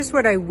Here's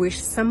what I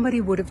wish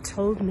somebody would have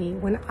told me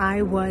when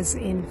I was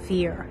in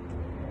fear.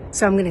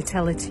 So I'm going to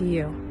tell it to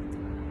you.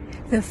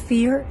 The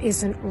fear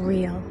isn't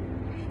real.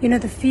 You know,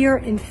 the fear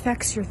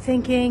infects your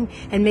thinking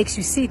and makes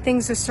you see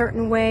things a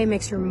certain way,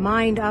 makes your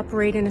mind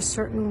operate in a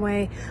certain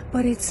way,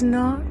 but it's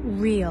not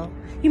real.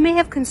 You may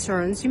have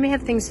concerns, you may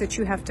have things that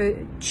you have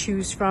to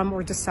choose from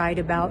or decide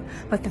about,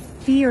 but the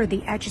fear,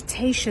 the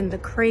agitation, the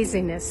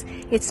craziness,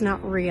 it's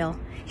not real.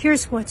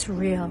 Here's what's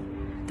real.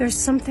 There's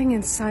something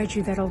inside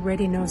you that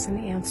already knows an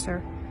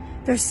answer.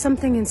 There's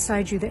something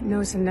inside you that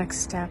knows the next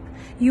step.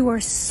 You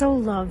are so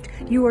loved.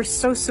 You are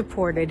so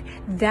supported.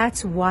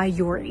 That's why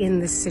you're in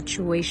this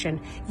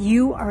situation.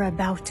 You are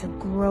about to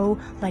grow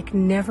like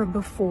never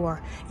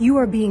before. You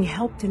are being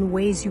helped in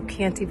ways you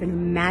can't even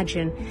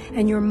imagine,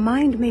 and your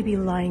mind may be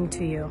lying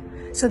to you.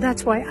 So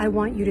that's why I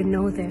want you to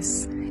know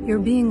this. You're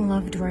being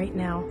loved right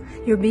now.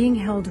 You're being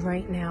held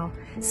right now.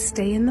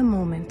 Stay in the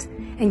moment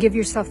and give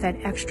yourself that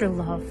extra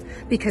love,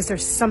 because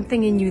there's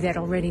something in you that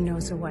already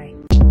knows a way.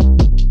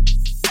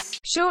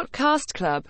 Shortcast Club.